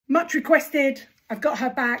Much requested. I've got her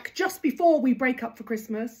back just before we break up for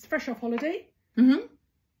Christmas. Fresh off holiday. Mm-hmm.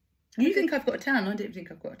 You think I've got a tan? I don't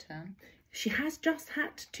think I've got a tan. She has just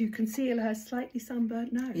had to conceal her slightly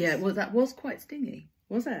sunburnt nose. Yeah, well, that was quite stingy.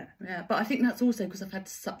 Was it? Yeah, but I think that's also because I've had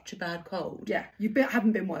such a bad cold. Yeah, you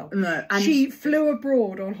haven't been well. No. And she flew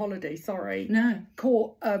abroad on holiday, sorry. No.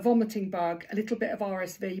 Caught a vomiting bug, a little bit of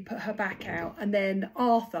RSV, put her back out. And then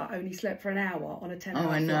Arthur only slept for an hour on a 10-hour Oh,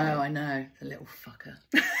 I know, flight. I know. The little fucker.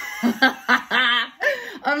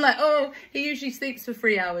 I'm like, oh, he usually sleeps for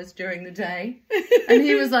 3 hours during the day. And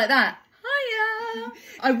he was like that. Hiya.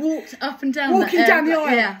 I walked up and down Walking down the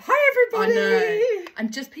aisle. Yeah. Hi, everybody. I know.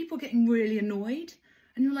 And just people getting really annoyed.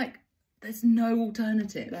 And you're like, there's no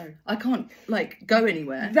alternative. No. I can't, like, go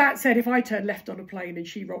anywhere. That said, if I turned left on a plane and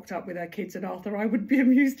she rocked up with her kids and Arthur, I wouldn't be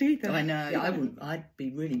amused either. I know. Yeah, I wouldn't. I'd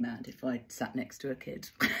be really mad if I sat next to a kid.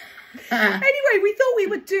 Anyway, we thought we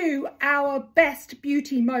would do our best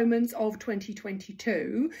beauty moments of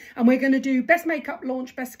 2022. And we're going to do best makeup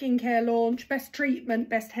launch, best skincare launch, best treatment,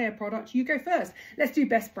 best hair product. You go first. Let's do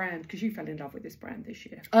best brand, because you fell in love with this brand this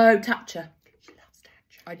year. Oh, Tatcha.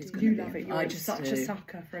 I do. You love it. You're such a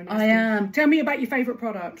sucker for a nice I am. Tell me about your favourite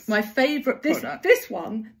products. My favourite product. This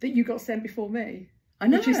one that you got sent before me. I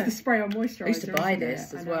know. Which is the spray on moisturiser. I used to buy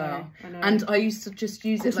this as well. I know. And I used to just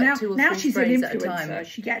use it like now, 2 or 3 she's sprays an at a influencer. time.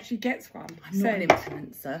 She actually gets one. I'm not an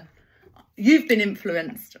influencer. You've been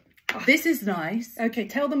influenced. This is nice. Okay,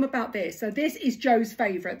 tell them about this. So this is Joe's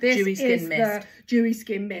favourite. This Dewy Skin is Mist. the Dewy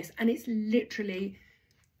Skin Mist. And it's literally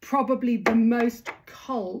probably the most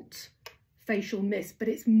cult facial mist, but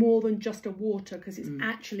it's more than just a water, because it's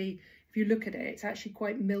actually, if you look at it, it's actually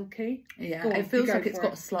quite milky. Yeah, it feels like it's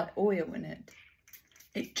got a slight oil in it.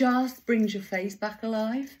 It just brings your face back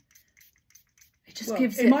alive. It just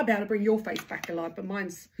gives it... It might be able to bring your face back alive, but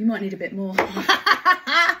mine's... You might need a bit more.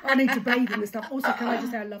 I need to bathe in this stuff. Also, can I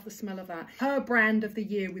just say I love the smell of that. Her brand of the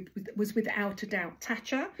year was without a doubt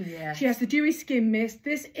Tatcha. Yeah. She has the Dewy Skin Mist.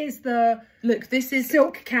 This is the... Look, this is...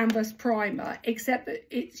 Silk Canvas Primer, except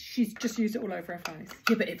that she's just used it all over her face.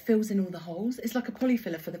 Yeah, but it fills in all the holes. It's like a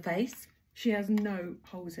polyfiller for the face. She has no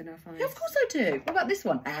holes in her face. Yeah, of course I do. What about this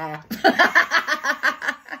one? Ah.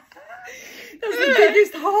 That's the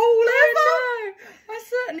biggest hole ever. I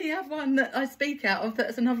certainly have one that I speak out of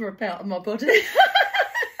that's another part of my body.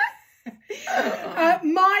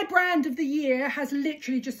 My brand of the year has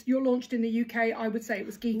literally just launched in the UK. I would say it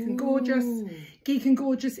was Geek and Gorgeous. Geek and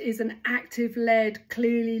Gorgeous is an active-led,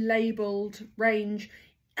 clearly labelled range,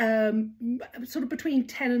 sort of between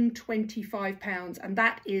 £10 and £25, and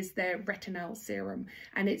that is their retinol serum,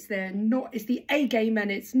 and it's the A game,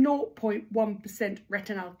 and it's 0.1%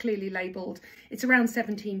 retinol, clearly labelled. It's around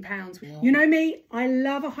 £17. Wow. You know me, I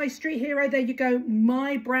love a high street hero. There you go.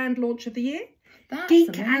 My brand launch of the year. That's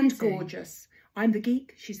Geek amazing. and Gorgeous. I'm the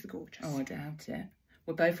geek, she's the gorgeous. Oh, I doubt it.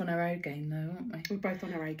 We're both on our A game though, aren't we? We're both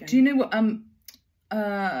on our A game. Do you know what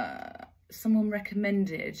someone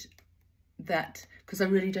recommended that, because I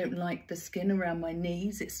really don't like the skin around my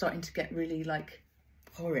knees, it's starting to get really like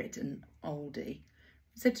horrid and oldy.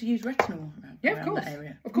 Said to use retinol around that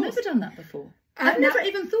area. Of course. I've never done that before. I've never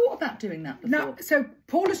even thought about doing that before. No, so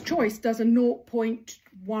Paula's Choice does a 0.1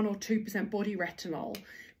 or 2% body retinol,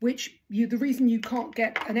 which the reason you can't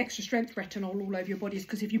get an extra strength retinol all over your body is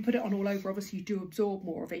because if you put it on all over, obviously you do absorb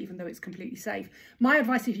more of it, even though it's completely safe. My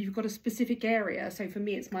advice, if you've got a specific area, so for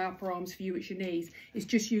me it's my upper arms, for you it's your knees, is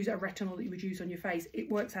just use a retinol that you would use on your face. It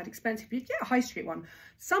works out expensive. You get a high street one.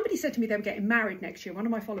 Somebody said to me they were getting married next year. One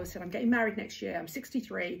of my followers said, I'm getting married next year. I'm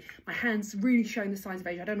 63. My hand's really showing the signs of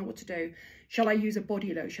age. I don't know what to do. Shall I use a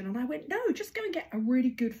body lotion? And I went, no, just go and get a really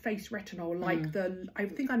good face retinol, like I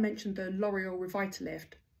think I mentioned the L'Oreal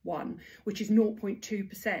Revitalift one, which is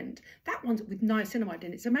 0.2%. That one's with niacinamide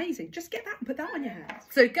in. It's amazing. Just get that and put that on your hands.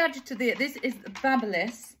 So gadget of the year, this is the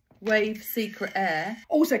Babyliss Wave Secret Air.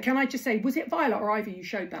 Also, can I just say, was it Violet or Ivy you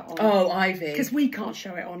showed that on? Oh, Ivy. Because we can't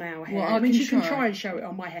show it on our hair. Well, I mean, you can try and show it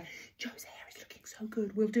on my hair. Joe's hair is looking so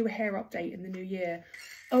good. We'll do a hair update in the new year.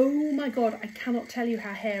 Oh my God, I cannot tell you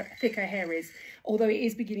how thick her hair is, although it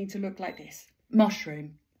is beginning to look like this.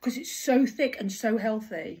 Mushroom. Because it's so thick and so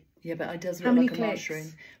healthy. Yeah, but it does look like a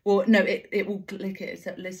mushroom. Well, no, it will click it.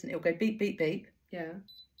 So listen, it'll go beep, beep, beep. Yeah.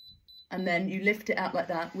 And then you lift it out like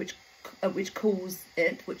that, which cools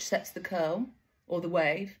it, which sets the curl or the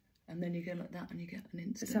wave. And then you go like that and you get an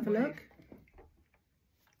instant Let's have a wave. look.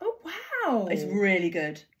 Oh, wow. It's really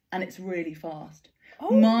good and it's really fast.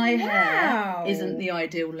 Oh, my hair isn't the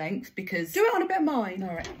ideal length because... Do it on a bit of mine.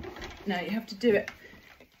 All right. No, you have to do it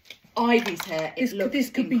Ivy's hair, this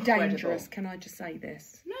could be incredible. dangerous. Can I just say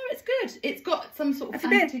this? No, it's good. It's got some sort of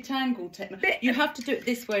anti-tangle technique. You have to do it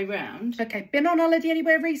this way round. Okay, been on holiday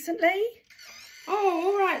anywhere recently? Oh,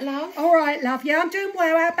 all right, love. All right, love. Yeah, I'm doing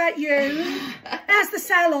well. How about you? How's the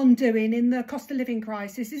salon doing in the cost of living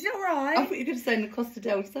crisis? Is it all right? I thought you were going to say in the Costa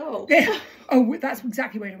del Sol. Yeah. Oh, that's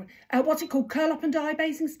exactly where it went. What's it called? Curl up and dye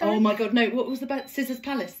basing stone? Oh my God, no. What was about Scissors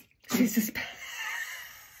Palace? Scissors Palace.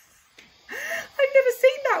 I've never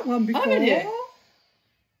seen that one before. Haven't you?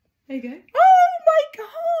 There you go. Oh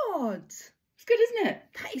my God. It's good, isn't it?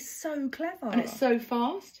 That is so clever. And it's so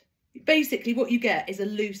fast. Basically, what you get is a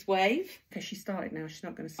loose wave. Okay, she started now. She's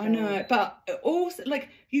not going to start. I know, but also, like,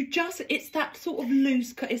 it's that sort of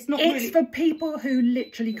loose cut. It's not It's really... for people who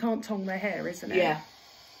literally can't tong their hair, isn't it? Yeah.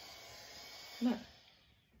 Look.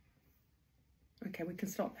 Okay, we can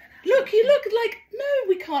stop there. Look, you look like... No,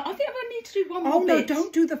 we can't. I think I need to do one more bit. Oh, no,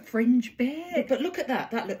 don't do the fringe bit. But look at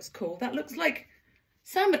that. That looks cool. That looks like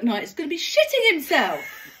Sam McKnight is going to be shitting himself.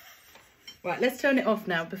 Right, let's turn it off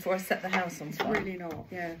now before I set the house on fire. Really not,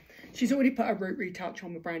 yeah. She's already put a root retouch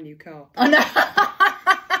on the brand new car. I know.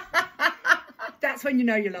 That's when you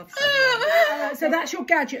know you love someone. So that's your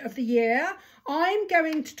gadget of the year. I'm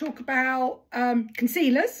going to talk about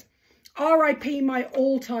concealers. R.I.P. my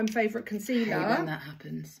all-time favourite concealer. I hate when that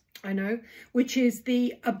happens. I know, which is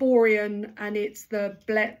the Arborian, and it's the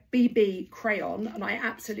BB crayon, and I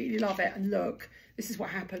absolutely love it. And look, this is what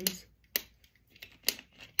happens.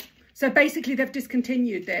 So basically they've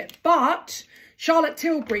discontinued it, but Charlotte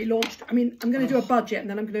Tilbury launched, I mean, I'm going to do a budget and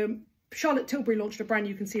then I'm going to, Charlotte Tilbury launched a brand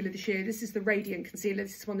new concealer this year. This is the Radiant Concealer.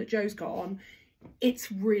 This is one that Joe's got on.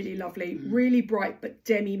 It's really lovely, really bright, but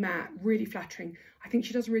demi-matte, really flattering. I think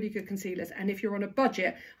she does really good concealers. And if you're on a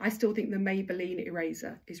budget, I still think the Maybelline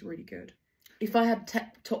eraser is really good. If I had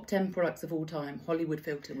top 10 products of all time, Hollywood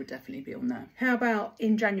Filter would definitely be on there. How about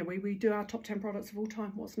in January, we do our top 10 products of all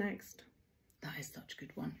time? What's next? That is such a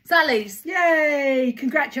good one. Sally's. Yay!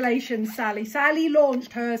 Congratulations, Sally. Sally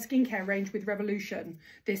launched her skincare range with Revolution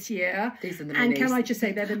this year. These are the minis. And can I just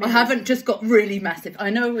say they're the minis. I haven't just got really massive.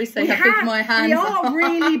 I know I always say how big my hands are. We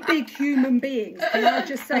are really big human beings. Can I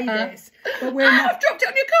just say this? But we're not. I've dropped it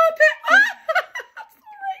on your carpet.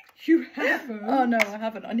 You haven't. Oh, no, I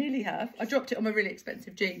haven't. I nearly have. I dropped it on my really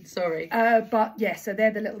expensive jeans. Sorry. But, yeah, so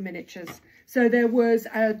they're the little miniatures. So there was 2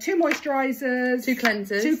 moisturisers. 2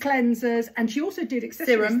 cleansers. 2 cleansers. And she also did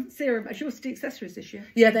accessories. Serum. She also did accessories this year.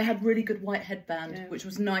 Yeah, they had really good white headband, which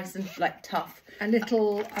was nice and, like, tough. And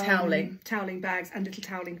little toweling bags and little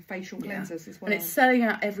toweling facial cleansers as well. And it's selling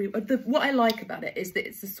out everywhere. What I like about it is that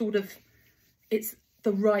it's it's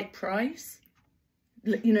the right price.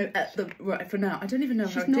 You know, right for now. I don't even know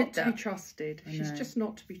how I did that. She's not to be trusted. She's just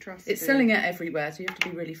not to be trusted. It's selling out everywhere, so you have to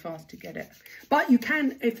be really fast to get it. But you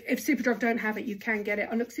can, if Superdrug don't have it, you can get it.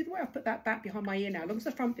 And look, see the way I put that back behind my ear now. As long as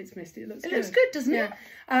the front bit's missed, it looks good. It looks good, doesn't it?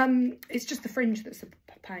 It's just the fringe that's a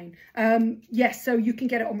pain. Yes, so you can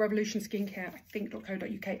get it on Revolution Skincare, I think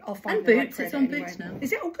 .co.uk. I'll find and the Boots. right credit It's on anyway. Boots now.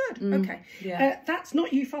 Is it all good? Okay. Yeah. That's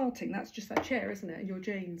not you farting. That's just that chair, isn't it? And your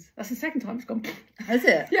jeans. That's the second time it's gone. Has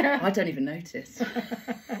it? Yeah. I don't even notice.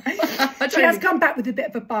 She has come back with a bit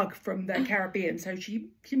of a bug from the Caribbean, so she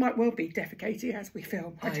might well be defecating as we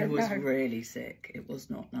film. I was really sick. It was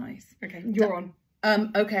not nice. Okay, you're on.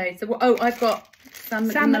 Okay, so I've got Sam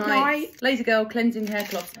McKnight Lazy Girl cleansing hair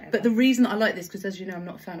cloth. But the reason I like this, because as you know, I'm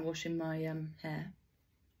not a fan of washing my hair.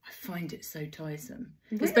 I find it so tiresome,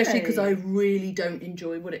 especially because I really don't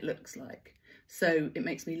enjoy what it looks like. So it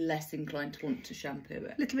makes me less inclined to want to shampoo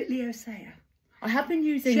it. A little bit Leo Sayer. I have been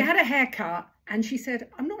using... She had a haircut and she said,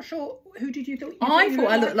 I'm not sure, who did you think? I thought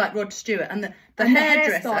I looked like Rod Stewart, and the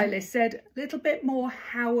hairdresser... hairstylist said a little bit more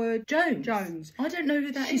Howard Jones. I don't know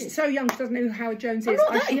who that is. She's so young, she doesn't know who Howard Jones is.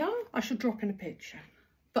 I'm not that young. I should drop in a picture.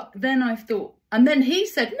 But then I thought... And then he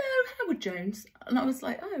said, no, Howard Jones. And I was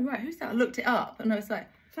like, oh, right, who's that? I looked it up and I was like...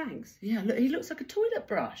 Thanks. Yeah, look, he looks like a toilet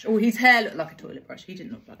brush. Or his hair looked like a toilet brush. He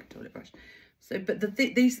didn't look like a toilet brush. So, but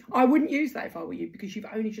these... I wouldn't use that if I were you, because you've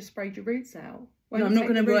only just sprayed your roots out. No, I'm not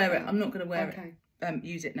going to wear it. I'm not going to wear it.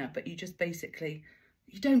 Use it now. But you just basically,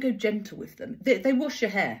 you don't go gentle with them. They wash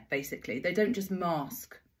your hair, basically. They don't just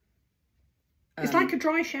mask. It's like a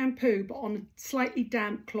dry shampoo, but on a slightly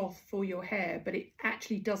damp cloth for your hair. But it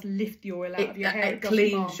actually does lift the oil out of your hair. It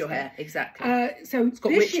cleans your hair, exactly. So it's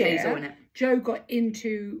got witch hazel in it. Joe got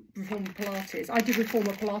into Reformer Pilates. I did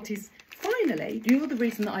Reformer Pilates. Finally, you're the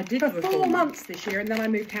reason that I did for 4 months this year, and then I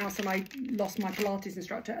moved house and I lost my Pilates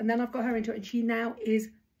instructor, and then I've got her into it, and she now is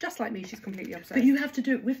just like me. She's completely obsessed. But you have to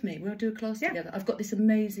do it with me. We'll do a class together. I've got this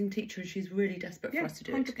amazing teacher, and she's really desperate for us to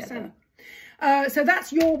do it together. So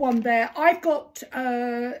that's your one there. I've got,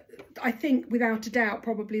 I think, without a doubt,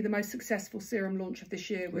 probably the most successful serum launch of this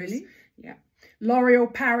year was, Really? Yeah,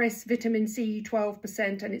 L'Oreal Paris Vitamin C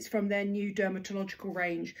 12%, and it's from their new dermatological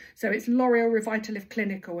range. So it's L'Oreal Revitalift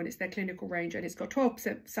Clinical, and it's their clinical range, and it's got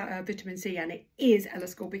 12% vitamin C, and it is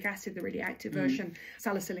L-ascorbic acid, the really active version,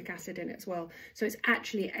 salicylic acid in it as well. So it's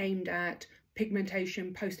actually aimed at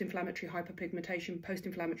pigmentation, post-inflammatory hyperpigmentation,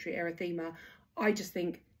 post-inflammatory erythema. I just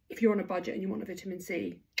think if you're on a budget and you want a vitamin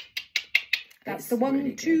C, that's the one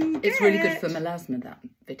really to get. It's really good for melasma, that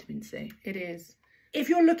vitamin C. It is. If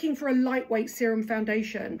you're looking for a lightweight serum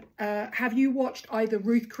foundation, have you watched either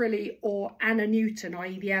Ruth Crilly or Anna Newton,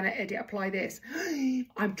 i.e. the Anna Edit Apply This?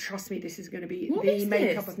 Trust me, this is going to be the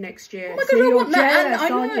makeup of next year. Oh my God, I want that. I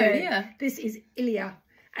know, aren't you? yeah. This is Ilia,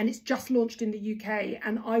 and it's just launched in the UK,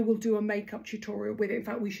 and I will do a makeup tutorial with it. In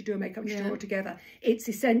fact, we should do a makeup tutorial together. It's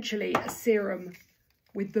essentially a serum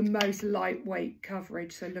with the most lightweight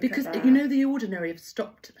coverage. So look at that. Because, you know, The Ordinary have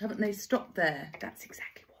stopped, haven't they stopped there? That's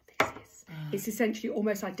exactly what this is. It's essentially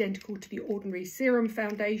almost identical to the Ordinary Serum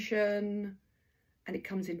Foundation, and it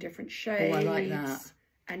comes in different shades. Oh, I like that.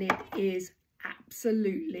 And it is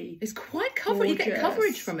absolutely It's quite coverage. You get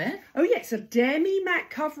coverage from it. Oh yeah, it's a demi-matte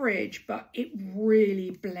coverage, but it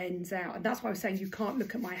really blends out. And that's why I was saying you can't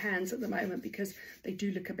look at my hands at the moment, because they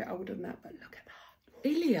do look a bit older than that, but look at that.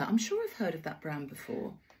 Ilia, I'm sure I've heard of that brand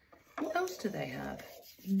before. What else do they have?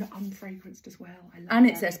 Unfragranced as well. I love And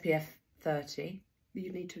that. it's SPF 30.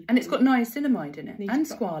 You need to, and it's got niacinamide in it, and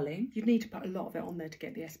squalene. You'd need to put a lot of it on there to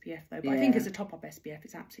get the SPF though. But I think as a top-up SPF,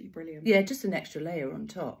 it's absolutely brilliant. Yeah, just an extra layer on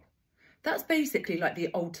top. That's basically like the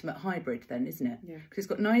ultimate hybrid then, isn't it? Yeah. Because it's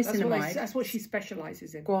got niacinamide. That's what she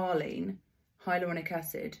specialises in. Squalene, hyaluronic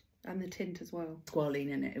acid. And the tint as well.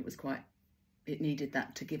 Squalene in it. It needed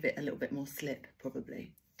that to give it a little bit more slip,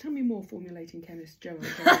 probably. Tell me more, formulating chemist Joe.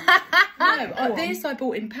 No, this I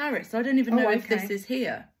bought in Paris. I don't even know if this is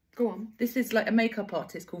here. Go on. This is like a makeup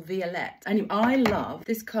artist called Violette. Anyway, I love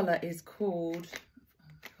this colour. Is called,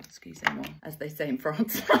 excusez-moi, as they say in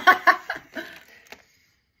France.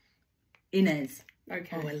 Ines.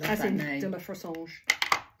 Okay. Oh, I love as that in name. De La Fressange.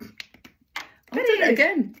 I'll do it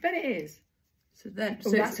again. Bet it is. So then,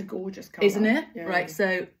 so that's a gorgeous colour, isn't it? Yeah. Right.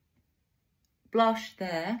 So blush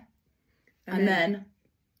there, and then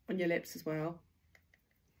on your lips as well.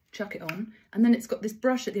 Chuck it on, and then it's got this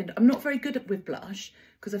brush at the end. I'm not very good with blush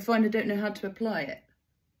because I find I don't know how to apply it.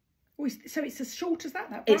 Oh, so it's as short as that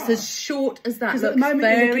brush? It's as short as that. Because at the moment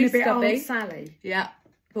you're looking a bit stubby. Aunt Sally. Yeah,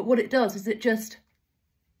 but what it does is it just...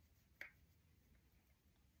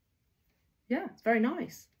 Yeah, it's very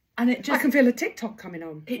nice. And it just... I can feel a TikTok coming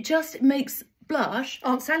on. It just makes blush...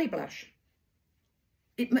 Aunt Sally blush.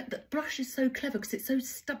 The blush is so clever because it's so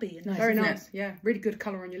stubby and nice. Very nice, yeah. Really good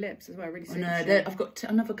colour on your lips as well. Really. I know. I've got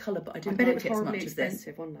another colour, but I didn't like it as much as this.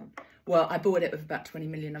 Wasn't it? Well, I bought it with about 20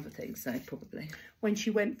 million other things, so probably. When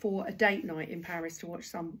she went for a date night in Paris to watch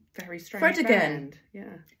some very strange Fred band. Again.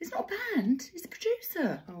 Yeah. It's not a band. It's a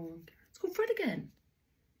producer. Oh, okay. It's called Fred Again.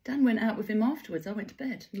 Dan went out with him afterwards. I went to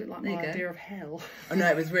bed. You look like my idea of hell. Oh no,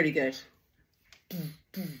 it was really good.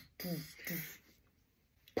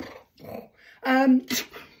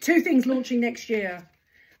 Two things launching next year.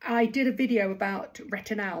 I did a video about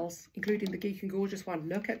retinals, including the Geek and Gorgeous one.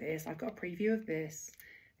 Look at this. I've got a preview of this.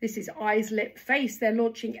 This is Eyes, Lip, Face. They're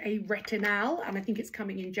launching a retinal, and I think it's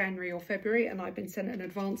coming in January or February, and I've been sent an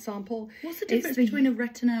advanced sample. What's the difference between a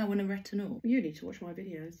retinal and a retinol? You need to watch my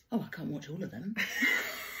videos. Oh, I can't watch all of them.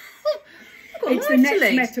 It's the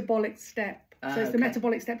next metabolic step. So it's the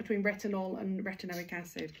metabolic step between retinol and retinoic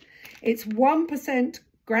acid. It's 1%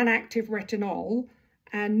 gram-active retinol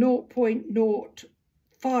and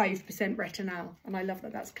 0.05% retinal. And I love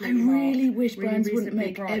that that's clearly marked. I really wish brands wouldn't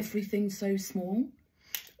make everything so small.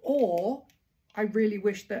 Or I really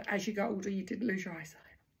wish that as you got older, you didn't lose your eyesight.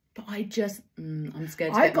 But I just, I'm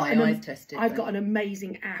scared to get my eyes tested. I've got an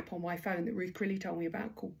amazing app on my phone that Ruth Crilly told me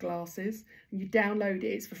about called Glasses. And you download it,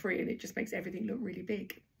 it's for free, and it just makes everything look really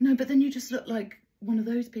big. No, but then you just look like one of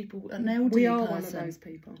those people, an elderly person. We are one of those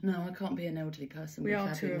people. No, I can't be an elderly person. We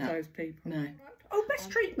are two of those people. No. Oh,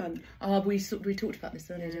 best treatment. We talked about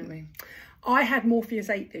this earlier, didn't we? I had Morpheus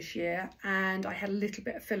 8 this year, and I had a little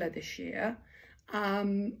bit of filler this year.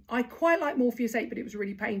 I quite like Morpheus 8, but it was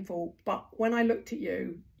really painful. But when I looked at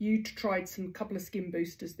you, you tried some couple of skin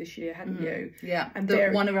boosters this year, hadn't you? Yeah, and the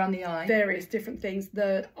one around the eye. Various different things.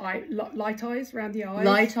 The light eyes around the eyes.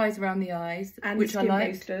 Light eyes around the eyes, and which skin I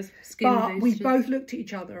like. Boosters. Skin but boosters. We both looked at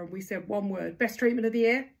each other and we said one word. Best treatment of the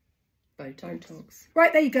year? Botox.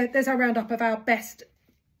 Right, there you go. There's our roundup of our best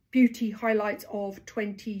beauty highlights of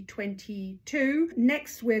 2022.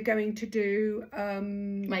 Next, we're going to do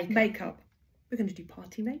makeup. We're going to do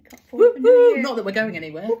party makeup for Woo, the new year. not that we're going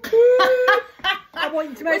anywhere. I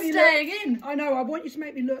want you to make me staying look, in. I know. I want you to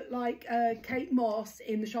make me look like Kate Moss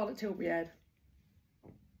in the Charlotte Tilbury ad.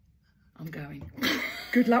 I'm going.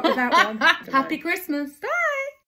 Good luck with that one. Happy Christmas. Bye.